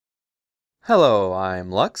Hello, I'm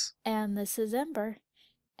Lux. And this is Ember.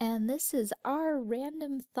 And this is our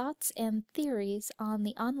random thoughts and theories on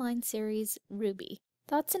the online series RWBY.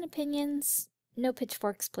 Thoughts and opinions, no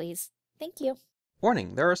pitchforks, please. Thank you.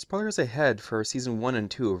 Warning, there are spoilers ahead for season 1 and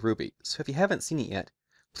 2 of RWBY, so if you haven't seen it yet,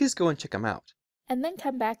 please go and check them out. And then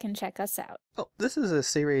come back and check us out. Oh, this is a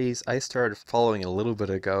series I started following a little bit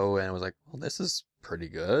ago and I was like, well, this is pretty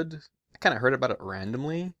good. I kind of heard about it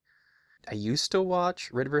randomly. I used to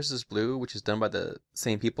watch Red vs. Blue, which is done by the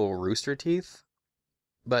same people Rooster Teeth,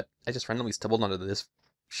 but I just randomly stumbled onto this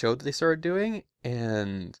show that they started doing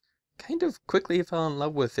and kind of quickly fell in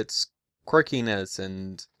love with its quirkiness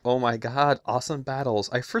and oh my god, awesome battles.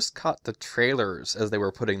 I first caught the trailers as they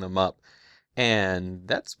were putting them up, and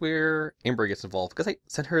that's where Ember gets involved because I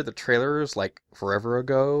sent her the trailers like forever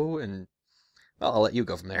ago, and well, I'll let you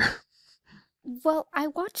go from there. Well, I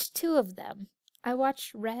watched two of them. I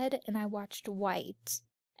watched Red and I watched White.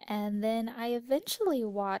 And then I eventually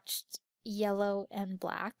watched Yellow and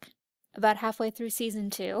Black about halfway through season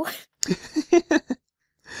two.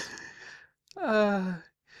 uh,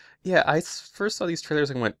 yeah, first saw these trailers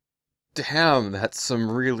and went, damn, that's some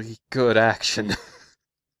really good action.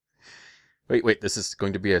 Wait, this is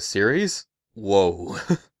going to be a series? Whoa.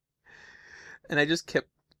 And I just kept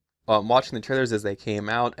watching the trailers as they came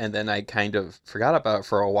out, and then I kind of forgot about it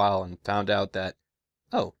for a while and found out that,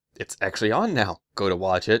 oh, it's actually on now. Go to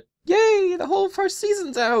watch it. Yay! The whole first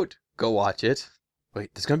season's out! Go watch it.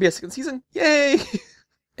 Wait, there's gonna be a second season? Yay!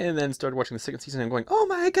 And then started watching the second season and going, oh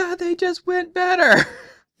my god, they just went better!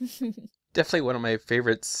 Definitely one of my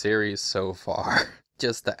favorite series so far.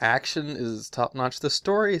 Just the action is top notch. The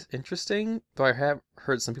story is interesting, though I have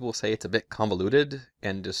heard some people say it's a bit convoluted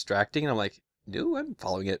and distracting. And I'm like, no, I'm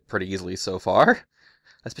following it pretty easily so far.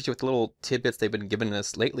 Especially with the little tidbits they've been giving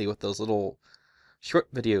us lately with those little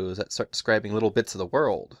short videos that start describing little bits of the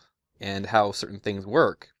world and how certain things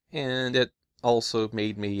work. And it also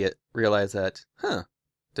made me realize that,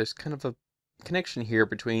 there's kind of a connection here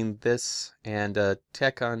between this and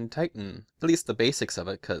Attack on Titan. At least the basics of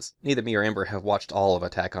it, because neither me or Amber have watched all of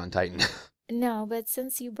Attack on Titan. No, but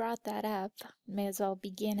since you brought that up, may as well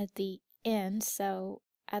begin at the end. So,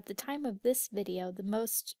 at the time of this video, the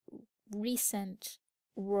most recent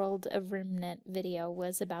World of Remnant video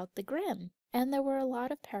was about the Grimm. And there were a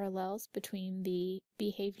lot of parallels between the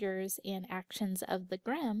behaviors and actions of the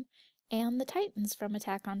Grimm and the Titans from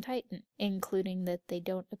Attack on Titan, including that they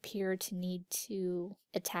don't appear to need to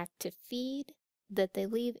attack to feed, that they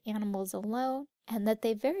leave animals alone, and that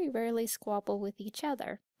they very rarely squabble with each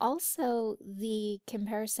other. Also, the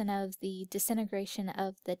comparison of the disintegration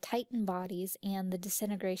of the Titan bodies and the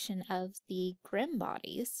disintegration of the Grimm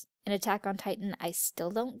bodies. In Attack on Titan, I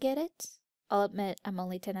still don't get it. I'll admit I'm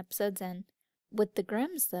only 10 episodes in. With the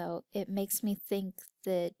Grimms, though, it makes me think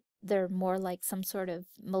that they're more like some sort of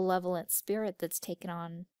malevolent spirit that's taken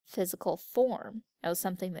on physical form,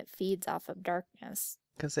 something that feeds off of darkness.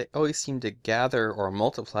 Because they always seem to gather or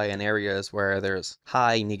multiply in areas where there's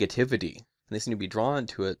high negativity. And they seem to be drawn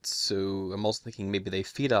to it, so I'm also thinking maybe they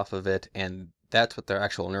feed off of it, and that's what their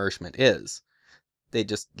actual nourishment is. They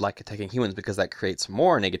just like attacking humans because that creates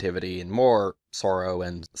more negativity and more sorrow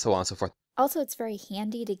and so on and so forth. Also, it's very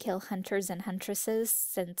handy to kill hunters and huntresses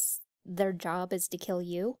since their job is to kill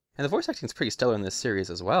you. And the voice acting is pretty stellar in this series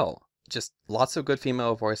as well. Just lots of good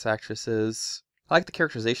female voice actresses. I like the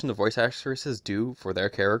characterization the voice actresses do for their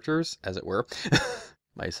characters, as it were.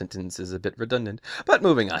 My sentence is a bit redundant, but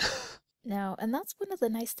moving on. No, and that's one of the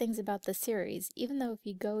nice things about the series. Even though if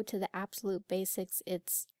you go to the absolute basics,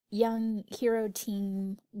 it's young hero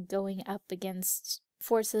team going up against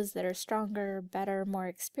forces that are stronger, better, more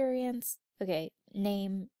experienced. Okay,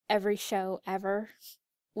 name every show ever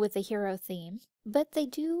with a hero theme. But they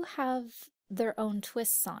do have their own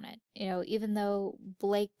twists on it. Even though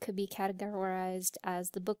Blake could be categorized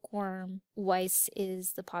as the bookworm, Weiss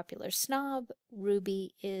is the popular snob,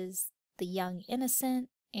 Ruby is the young innocent,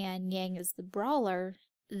 and Yang is the brawler,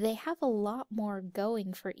 they have a lot more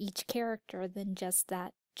going for each character than just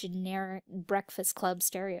that generic Breakfast Club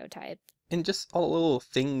stereotype. And just all the little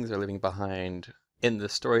things they're leaving behind in the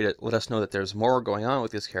story to let us know that there's more going on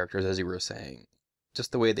with these characters, as you were saying.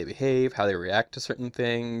 Just the way they behave, how they react to certain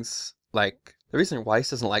things. Like, the reason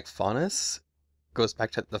Weiss doesn't like Faunus goes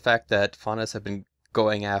back to the fact that Faunus had been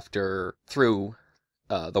going after, through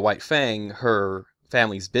the White Fang, her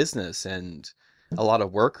family's business, and a lot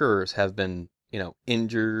of workers have been,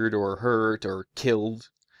 injured or hurt or killed.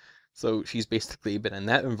 So she's basically been in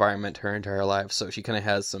that environment her entire life, so she kind of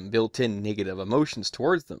has some built-in negative emotions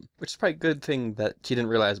towards them. Which is probably a good thing that she didn't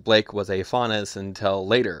realize Blake was a Faunus until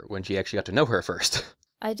later, when she actually got to know her first.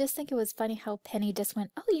 I just think it was funny how Penny just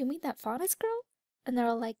went, "Oh, you mean that Faunus girl?" And they're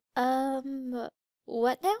all like,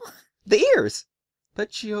 what now?" The ears!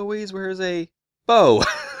 But she always wears a bow.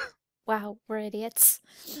 Wow, we're idiots.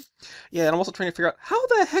 Yeah, and I'm also trying to figure out how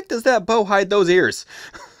the heck does that bow hide those ears?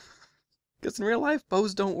 Because in real life,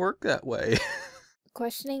 bows don't work that way.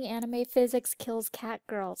 Questioning anime physics kills cat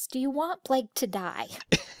girls. Do you want Blake to die?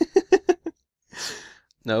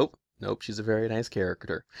 Nope. Nope, she's a very nice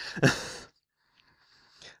character.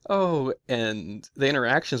 Oh, and the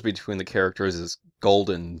interactions between the characters is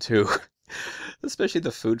golden, too. Especially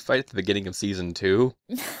the food fight at the beginning of season 2.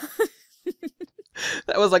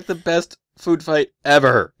 That was like the best food fight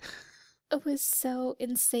ever. It was so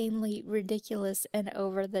insanely ridiculous and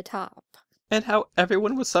over the top. And how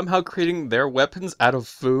everyone was somehow creating their weapons out of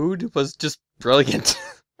food was just brilliant.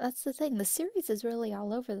 That's the thing. The series is really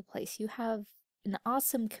all over the place. You have an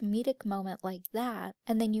awesome comedic moment like that,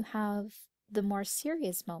 and then you have the more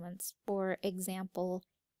serious moments. For example,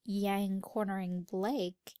 Yang cornering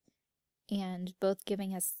Blake and both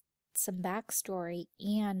giving us some backstory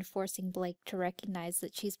and forcing Blake to recognize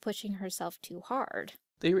that she's pushing herself too hard.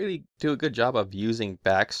 They really do a good job of using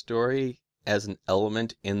backstory as an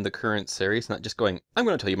element in the current series, not just going, I'm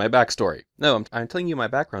going to tell you my backstory. No, I'm telling you my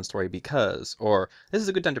background story because, or this is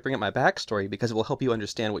a good time to bring up my backstory because it will help you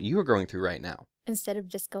understand what you are going through right now. Instead of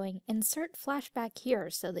just going, insert flashback here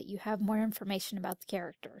so that you have more information about the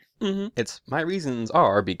character. It's my reasons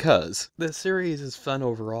are because the series is fun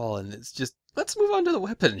overall and it's just, let's move on to the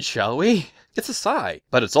weapons, shall we? It's a sai,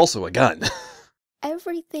 but it's also a gun.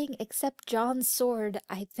 Everything except John's sword,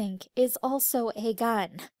 I think, is also a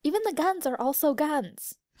gun. Even the guns are also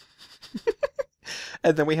guns.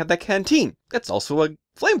 And then we have that canteen. It's also a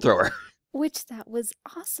flamethrower. Which that was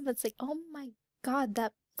awesome. It's like, oh my god,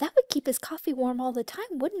 that would keep his coffee warm all the time,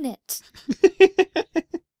 wouldn't it?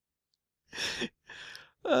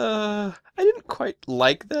 I didn't quite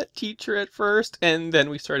like that teacher at first, and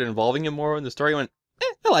then we started involving him more in the story and went,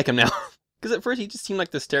 I like him now. Because at first he just seemed like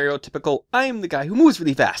the stereotypical, I'm the guy who moves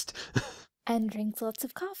really fast. And drinks lots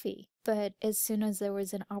of coffee. But as soon as there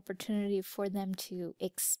was an opportunity for them to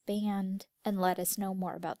expand and let us know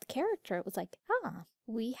more about the character, it was like,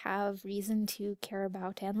 we have reason to care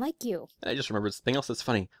about and like you. And I just remembered something else that's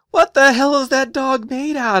funny. What the hell is that dog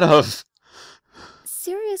made out of?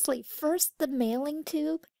 Seriously, first the mailing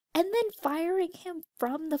tube, and then firing him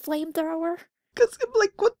from the flamethrower? Because I'm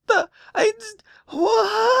like, what the?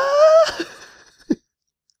 What?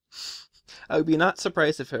 I would be not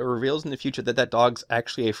surprised if it reveals in the future that that dog's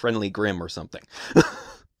actually a friendly Grim or something.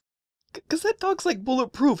 Because that dog's like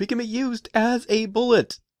bulletproof. He can be used as a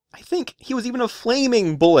bullet. I think he was even a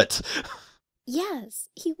flaming bullet. Yes,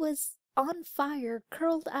 he was on fire,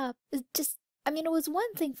 curled up. It just, I mean, it was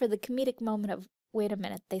one thing for the comedic moment of, wait a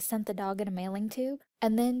minute, they sent the dog in a mailing tube?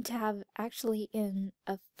 And then to have actually in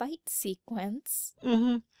a fight sequence.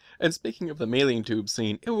 And speaking of the mailing tube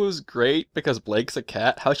scene, it was great because Blake's a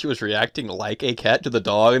cat, how she was reacting like a cat to the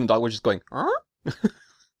dog, and the dog was just going, huh?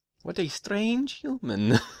 What a strange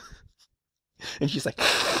human. And she's like...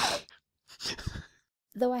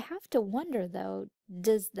 Though I have to wonder, though,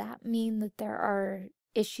 does that mean that there are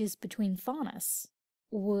issues between faunus?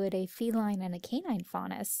 Would a feline and a canine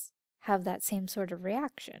faunus have that same sort of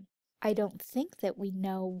reaction? I don't think that we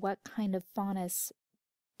know what kind of faunus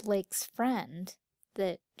Blake's friend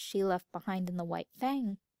that she left behind in the White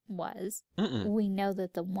Fang was. We know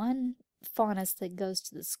that the one faunus that goes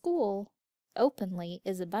to the school openly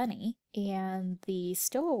is a bunny, and the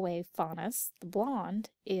stowaway faunus, the blonde,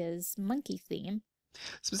 is monkey theme.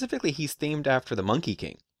 Specifically, he's themed after the Monkey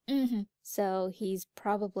King. So he's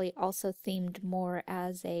probably also themed more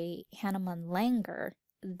as a Hanuman Langer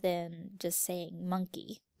than just saying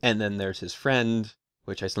monkey. And then there's his friend,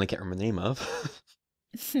 which I suddenly can't remember the name of.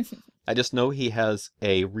 I just know he has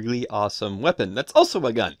a really awesome weapon that's also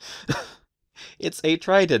a gun. It's a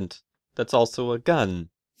trident that's also a gun.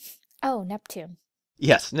 Oh, Neptune.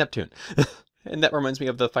 Yes, Neptune. And that reminds me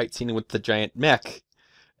of the fight scene with the giant mech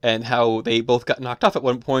and how they both got knocked off at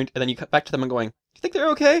one point, and then you cut back to them and going, do you think they're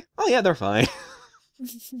okay? Oh yeah, they're fine.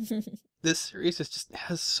 This series just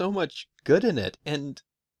has so much good in it, and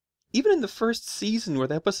even in the first season where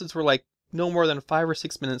the episodes were like no more than 5 or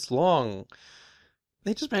 6 minutes long,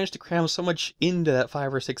 they just managed to cram so much into that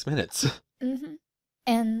 5 or 6 minutes.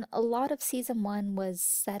 And a lot of season 1 was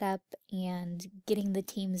set up and getting the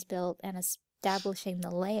teams built and establishing the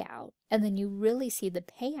layout. And then you really see the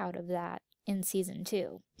payout of that in season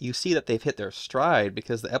 2. You see that they've hit their stride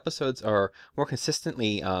because the episodes are more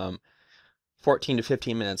consistently 14 to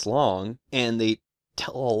 15 minutes long, and they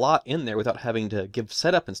tell a lot in there without having to give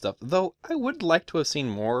setup and stuff. Though I would like to have seen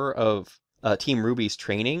more of Team RWBY's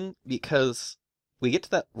training, because we get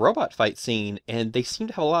to that robot fight scene and they seem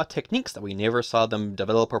to have a lot of techniques that we never saw them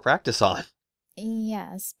develop or practice on.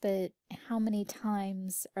 Yes, but how many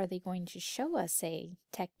times are they going to show us a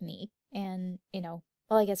technique? And, well,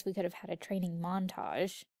 I guess we could have had a training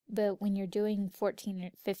montage, but when you're doing 14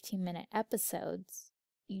 or 15-minute episodes,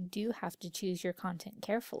 you do have to choose your content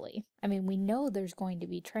carefully. I mean, we know there's going to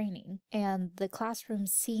be training, and the classroom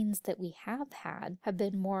scenes that we have had have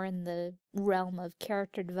been more in the realm of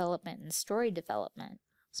character development and story development.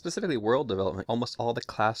 Specifically world development, almost all the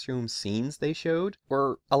classroom scenes they showed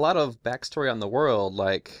were a lot of backstory on the world,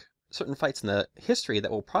 like certain fights in the history that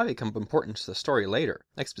will probably become important to the story later.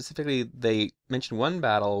 Like specifically, they mentioned one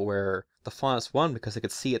battle where the Faunus won because they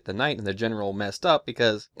could see at the night, and the general messed up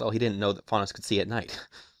because, well, he didn't know that Faunus could see at night.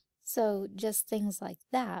 So just things like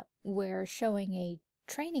that, where showing a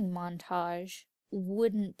training montage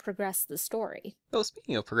wouldn't progress the story. Well,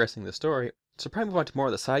 speaking of progressing the story, so probably move on to more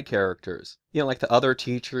of the side characters. Like the other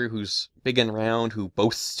teacher who's big and round, who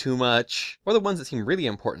boasts too much, or the ones that seem really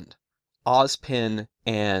important. Ozpin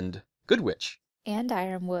and Goodwitch. And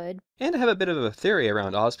Ironwood. And I have a bit of a theory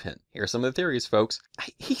around Ozpin. Here are some of the theories, folks.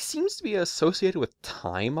 He seems to be associated with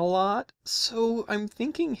time a lot, so I'm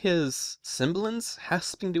thinking his semblance has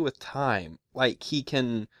something to do with time. Like he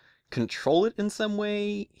can control it in some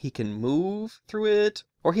way, he can move through it,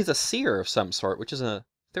 or he's a seer of some sort, which is a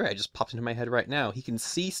theory I just popped into my head right now. He can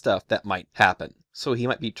see stuff that might happen, so he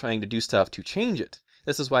might be trying to do stuff to change it.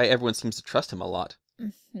 This is why everyone seems to trust him a lot.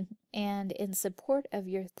 And in support of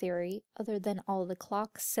your theory, other than all the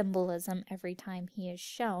clock symbolism every time he is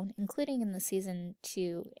shown, including in the season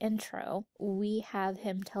 2 intro, we have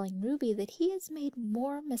him telling RWBY that he has made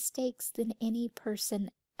more mistakes than any person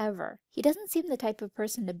ever. He doesn't seem the type of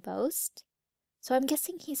person to boast, so I'm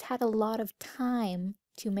guessing he's had a lot of time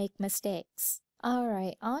to make mistakes.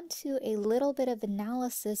 Alright, on to a little bit of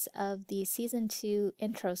analysis of the season 2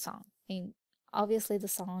 intro song. I mean, obviously the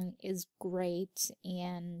song is great,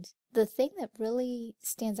 and the thing that really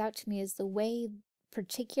stands out to me is the way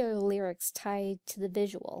particular lyrics tie to the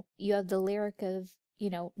visual. You have the lyric of,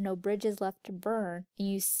 no bridges left to burn, and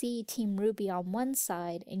you see Team RWBY on one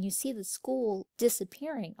side, and you see the school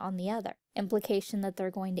disappearing on the other. Implication that they're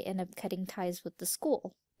going to end up cutting ties with the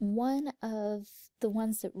school. One of the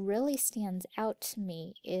ones that really stands out to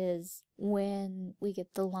me is when we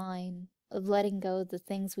get the line of letting go of the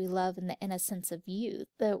things we love and the innocence of youth,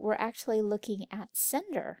 but we're actually looking at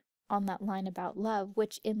Cinder on that line about love,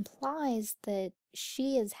 which implies that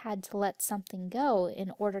she has had to let something go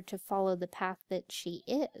in order to follow the path that she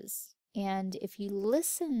is. And if you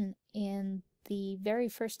listen in the very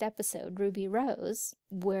first episode, Ruby Rose,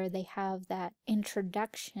 where they have that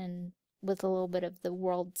introduction with a little bit of the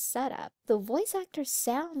world setup, the voice actors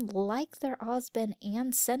sound like they're Ozpin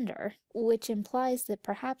and Cinder, which implies that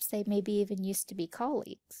perhaps they maybe even used to be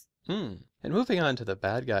colleagues. And moving on to the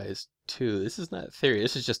bad guys, too. This is not a theory.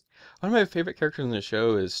 This is just one of my favorite characters in the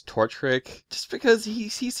show is Torchwick, just because he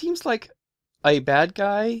seems like a bad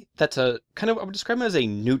guy that's a kind of, I would describe him as a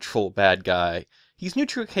neutral bad guy. He's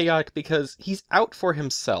neutral chaotic because he's out for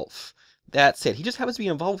himself. That's it. He just happens to be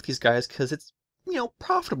involved with these guys because it's,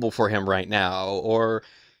 profitable for him right now, or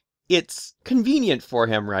it's convenient for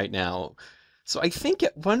him right now. So I think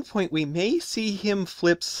at one point we may see him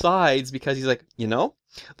flip sides because he's like,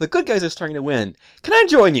 the good guys are starting to win. Can I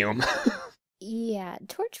join you? Yeah,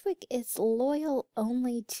 Torchwick is loyal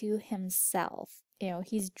only to himself.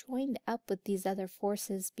 He's joined up with these other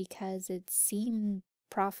forces because it seemed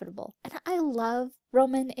profitable. And I love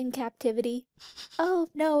Roman in captivity. Oh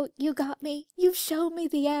no, you got me. You've shown me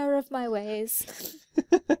the error of my ways.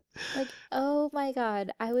 Like, oh my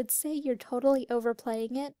god, I would say you're totally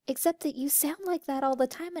overplaying it, except that you sound like that all the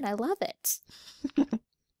time and I love it.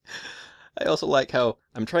 I also like how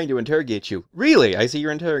I'm trying to interrogate you. Really? I see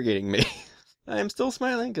you're interrogating me. I'm still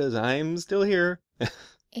smiling because I'm still here.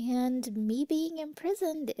 And me being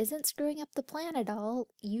imprisoned isn't screwing up the plan at all.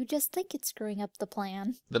 You just think it's screwing up the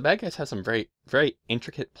plan. The bad guys have some very, very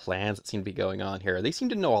intricate plans that seem to be going on here. They seem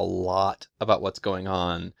to know a lot about what's going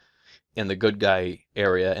on in the good guy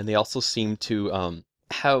area, and they also seem to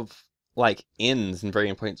have like ins in very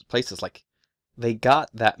important places. Like they got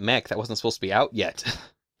that mech that wasn't supposed to be out yet.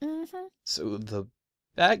 So the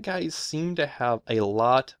bad guys seem to have a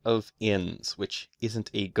lot of ins, which isn't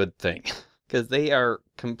a good thing. Because they are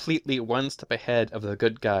completely one step ahead of the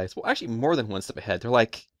good guys. Well, actually more than one step ahead. They're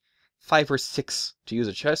like 5 or 6, to use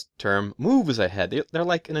a chess term, moves ahead. They're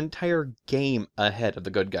like an entire game ahead of the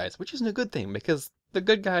good guys, which isn't a good thing because the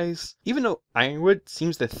good guys, even though Ironwood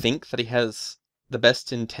seems to think that he has the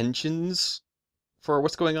best intentions for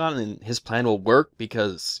what's going on, and his plan will work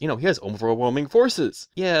because, he has overwhelming forces.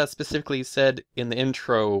 Yeah, specifically said in the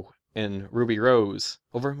intro in Ruby Rose,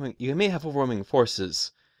 you may have overwhelming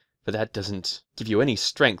forces, but that doesn't give you any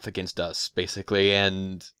strength against us, basically.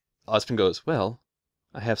 And Ozpin goes, well,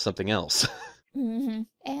 I have something else.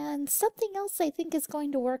 And something else I think is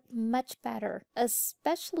going to work much better,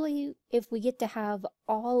 especially if we get to have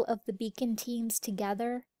all of the Beacon teams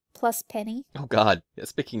together, plus Penny. Oh god. Yeah,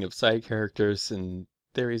 speaking of side characters and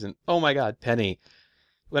theories, and oh my god, Penny.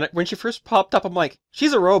 When she first popped up, I'm like,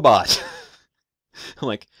 she's a robot. I'm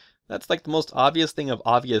like, that's like the most obvious thing of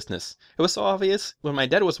obviousness. It was so obvious when my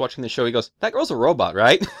dad was watching the show, he goes, that girl's a robot,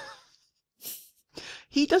 right?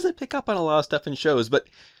 He doesn't pick up on a lot of stuff in shows, but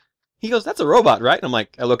he goes, that's a robot, right? And I'm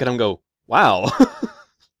like, I look at him and go, wow.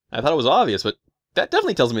 I thought it was obvious, but that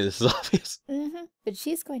definitely tells me this is obvious. But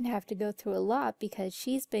she's going to have to go through a lot because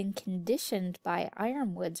she's been conditioned by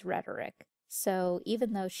Ironwood's rhetoric. So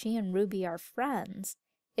even though she and Ruby are friends,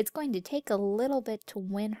 it's going to take a little bit to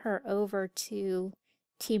win her over to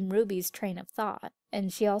Team Ruby's train of thought.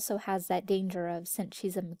 And she also has that danger of, since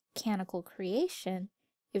she's a mechanical creation,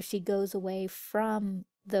 if she goes away from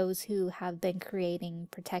those who have been creating,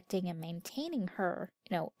 protecting, and maintaining her,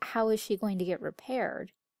 how is she going to get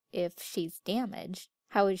repaired if she's damaged?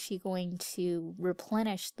 How is she going to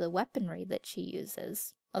replenish the weaponry that she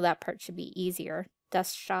uses? Well, that part should be easier.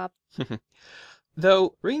 Dust shop.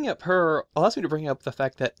 Though, bringing up her allows me to bring up the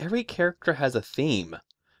fact that every character has a theme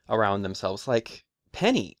around themselves. Like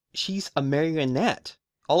Penny, she's a marionette.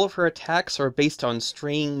 All of her attacks are based on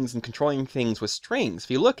strings and controlling things with strings,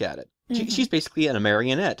 if you look at it. She's basically a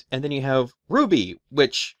marionette. And then you have Ruby,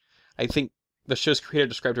 which I think the show's creator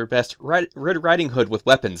described her best, Red Riding Hood with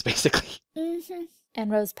weapons, basically.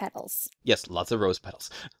 And rose petals. Yes, lots of rose petals.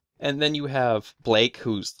 And then you have Blake,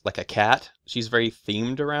 who's like a cat. She's very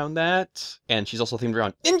themed around that. And she's also themed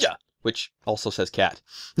around ninja, which also says cat.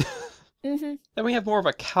 Then we have more of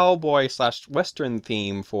a cowboy/western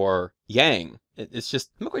theme for Yang. It's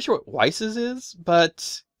just, I'm not quite sure what Weiss's is,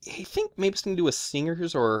 but I think maybe something to do with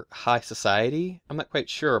singers or high society. I'm not quite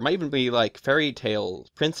sure. It might even be like fairy tale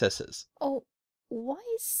princesses. Oh,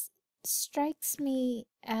 Weiss strikes me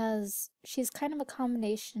as she's kind of a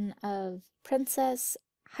combination of princess,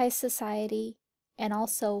 high society, and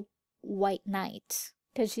also white knight.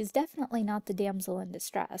 Because she's definitely not the damsel in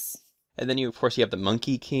distress. And then of course, you have the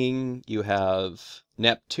Monkey King. You have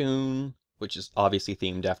Neptune, which is obviously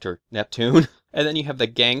themed after Neptune. And then you have the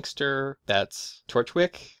gangster, that's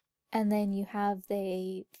Torchwick. And then you have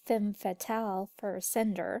the femme fatale for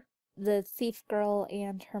Cinder, the thief girl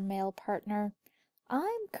and her male partner.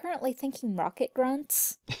 I'm currently thinking Rocket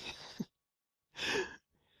Grunts.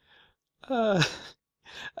 I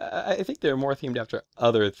think they're more themed after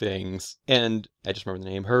other things. And I just remember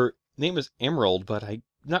the name. Her name is Emerald, but I'm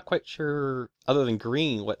not quite sure, other than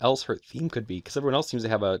green, what else her theme could be, because everyone else seems to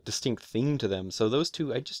have a distinct theme to them. So those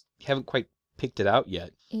two, I just haven't quite picked it out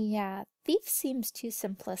yet. Yeah, Thief seems too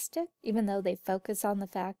simplistic, even though they focus on the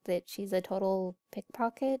fact that she's a total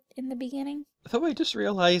pickpocket in the beginning. Though I just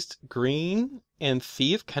realized Green and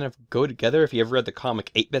Thief kind of go together if you ever read the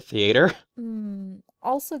comic 8-Bit Theater.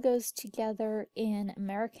 Also goes together in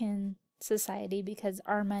American society because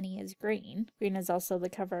our money is green. Green is also the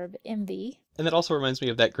cover of Envy. And that also reminds me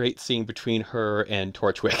of that great scene between her and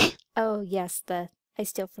Torchwick. Oh yes, the I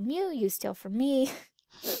steal from you, you steal from me.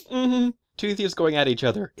 Two thieves going at each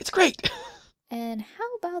other. It's great! And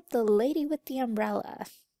how about the lady with the umbrella?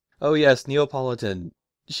 Oh yes, Neapolitan.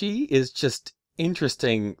 She is just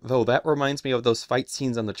interesting, though that reminds me of those fight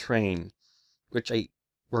scenes on the train, which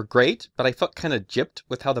were great, but I felt kind of gypped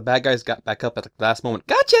with how the bad guys got back up at the last moment.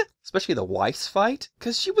 Gotcha! Especially the Weiss fight,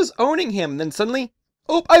 because she was owning him, and then suddenly,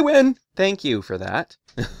 oh, I win! Thank you for that.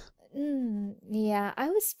 Yeah, I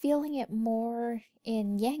was feeling it more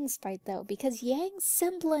in Yang's fight though, because Yang's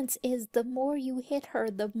semblance is the more you hit her,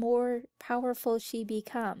 the more powerful she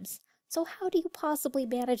becomes. So how do you possibly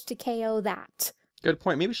manage to KO that? Good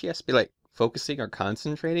point. Maybe she has to be like focusing or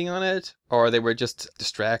concentrating on it, or they were just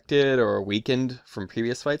distracted or weakened from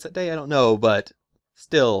previous fights that day. I don't know, but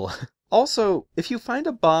still. Also, if you find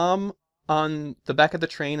a bomb on the back of the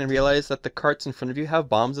train and realize that the carts in front of you have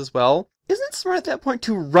bombs as well, isn't it smart at that point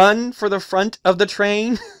to run for the front of the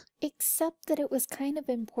train? Except that it was kind of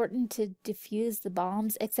important to defuse the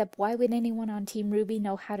bombs, except why would anyone on Team RWBY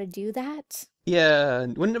know how to do that? Yeah,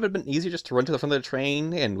 wouldn't it have been easier just to run to the front of the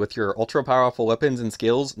train and with your ultra-powerful weapons and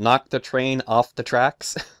skills, knock the train off the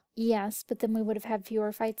tracks? Yes, but then we would have had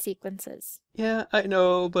fewer fight sequences. Yeah, I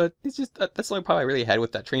know, but it's just, that's the only problem I really had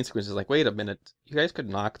with that train sequence is like, wait a minute, you guys could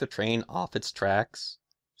knock the train off its tracks,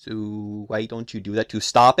 so why don't you do that to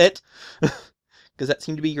stop it? Because that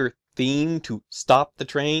seemed to be your theme to stop the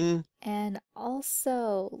train. And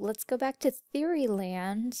also, let's go back to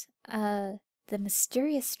Theoryland. The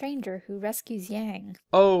mysterious stranger who rescues Yang.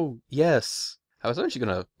 Oh, yes. I was actually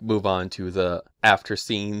going to move on to the after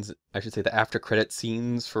scenes, I should say the after credit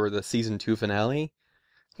scenes for the season 2 finale.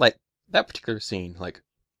 Like, that particular scene, like,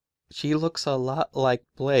 she looks a lot like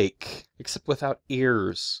Blake, except without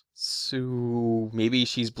ears. So maybe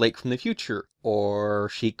she's Blake from the future, or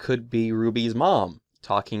she could be Ruby's mom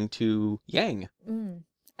talking to Yang.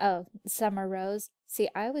 Oh, Summer Rose. See,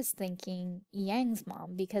 I was thinking Yang's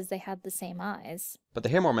mom because they had the same eyes. But the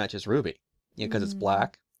hair more matches Ruby, yeah, because it's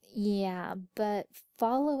black. Yeah, but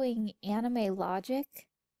following anime logic,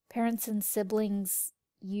 parents and siblings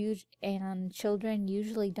and children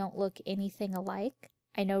usually don't look anything alike.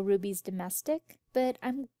 I know Ruby's domestic, but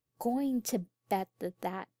I'm going to bet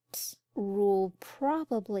that rule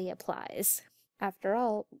probably applies. After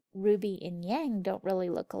all, Ruby and Yang don't really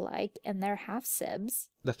look alike, and they're half-sibs.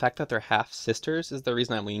 The fact that they're half sisters is the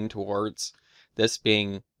reason I'm leaning towards this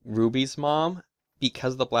being Ruby's mom,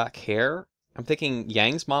 because of the black hair. I'm thinking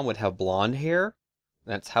Yang's mom would have blonde hair.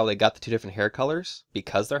 That's how they got the 2 different hair colors,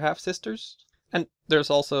 because they're half sisters. And there's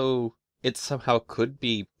also, it somehow could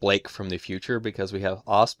be Blake from the future, because we have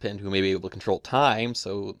Ozpin who may be able to control time,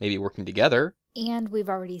 so maybe working together. And we've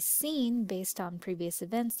already seen, based on previous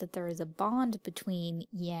events, that there is a bond between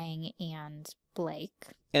Yang and Blake.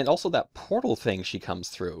 And also that portal thing she comes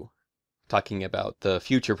through, talking about the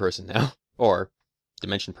future person now, or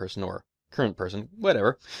dimension person, or current person,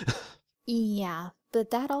 whatever. Yeah,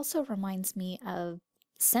 but that also reminds me of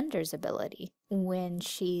Cinder's ability. When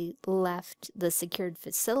she left the secured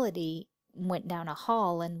facility, went down a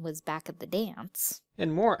hall, and was back at the dance.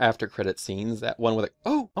 And more after credit scenes, that one with like,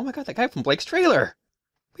 oh my god, that guy from Blake's trailer!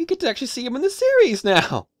 We get to actually see him in the series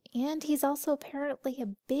now! And he's also apparently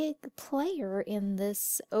a big player in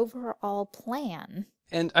this overall plan.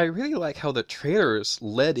 And I really like how the trailers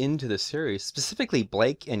led into the series, specifically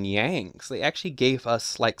Blake and Yang. So they actually gave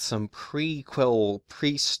us like some prequel,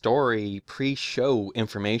 pre-story, pre-show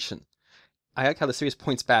information. I like how the series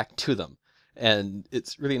points back to them. And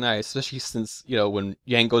it's really nice, especially since, you know, when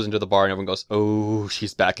Yang goes into the bar and everyone goes, oh,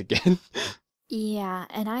 she's back again. Yeah,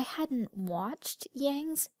 and I hadn't watched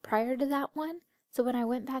Yang's prior to that one. So when I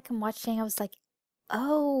went back and watched Yang, I was like,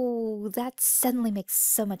 oh, that suddenly makes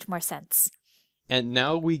so much more sense. And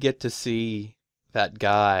now we get to see that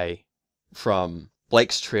guy from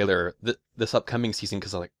Blake's trailer this upcoming season,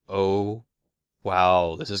 because I'm like, oh,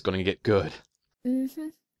 wow, this is going to get good. Mm-hmm.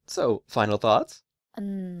 So, final thoughts?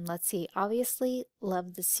 Let's see. Obviously,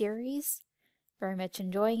 love the series. Very much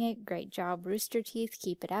enjoying it. Great job, Rooster Teeth.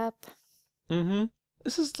 Keep it up. Mm-hmm.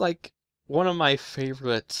 This is like one of my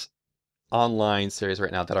favorite online series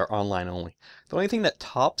right now that are online only. The only thing that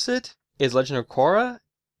tops it is Legend of Korra,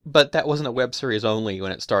 but that wasn't a web series only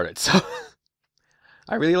when it started, so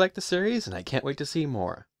I really like the series and I can't wait to see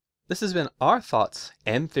more. This has been our thoughts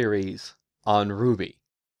and theories on RWBY.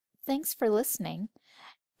 Thanks for listening.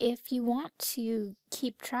 If you want to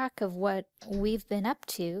keep track of what we've been up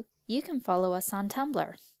to, you can follow us on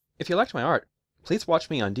Tumblr. If you liked my art, please watch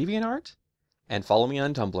me on DeviantArt and follow me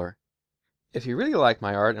on Tumblr. If you really like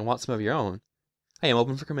my art and want some of your own, I am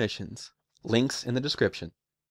open for commissions. Links in the description.